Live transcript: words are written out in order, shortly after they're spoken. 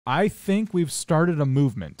I think we've started a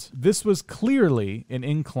movement. This was clearly an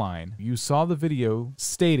incline. You saw the video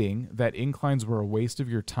stating that inclines were a waste of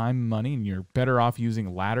your time and money and you're better off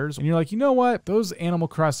using ladders. And you're like, you know what? Those Animal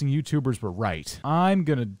Crossing YouTubers were right. I'm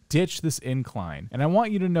gonna ditch this incline. And I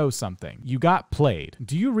want you to know something. You got played.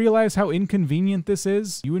 Do you realize how inconvenient this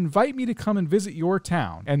is? You invite me to come and visit your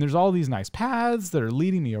town, and there's all these nice paths that are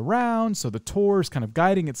leading me around, so the tour is kind of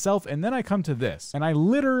guiding itself, and then I come to this, and I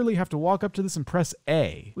literally have to walk up to this and press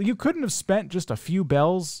A. You couldn't have spent just a few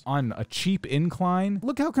bells on a cheap incline.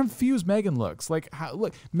 Look how confused Megan looks. Look,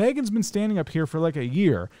 Megan's been standing up here for like a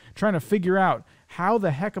year trying to figure out how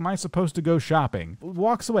the heck am I supposed to go shopping?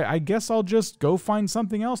 Walks away. I guess I'll just go find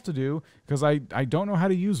something else to do because I don't know how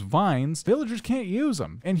to use vines. Villagers can't use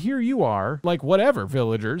them. And here you are, like, whatever,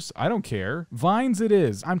 villagers. I don't care. Vines it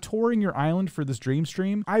is. I'm touring your island for this dream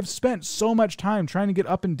stream. I've spent so much time trying to get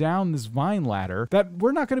up and down this vine ladder that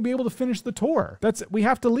we're not going to be able to finish the tour. We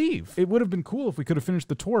have to leave. It would have been cool if we could have finished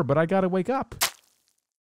the tour, but I got to wake up.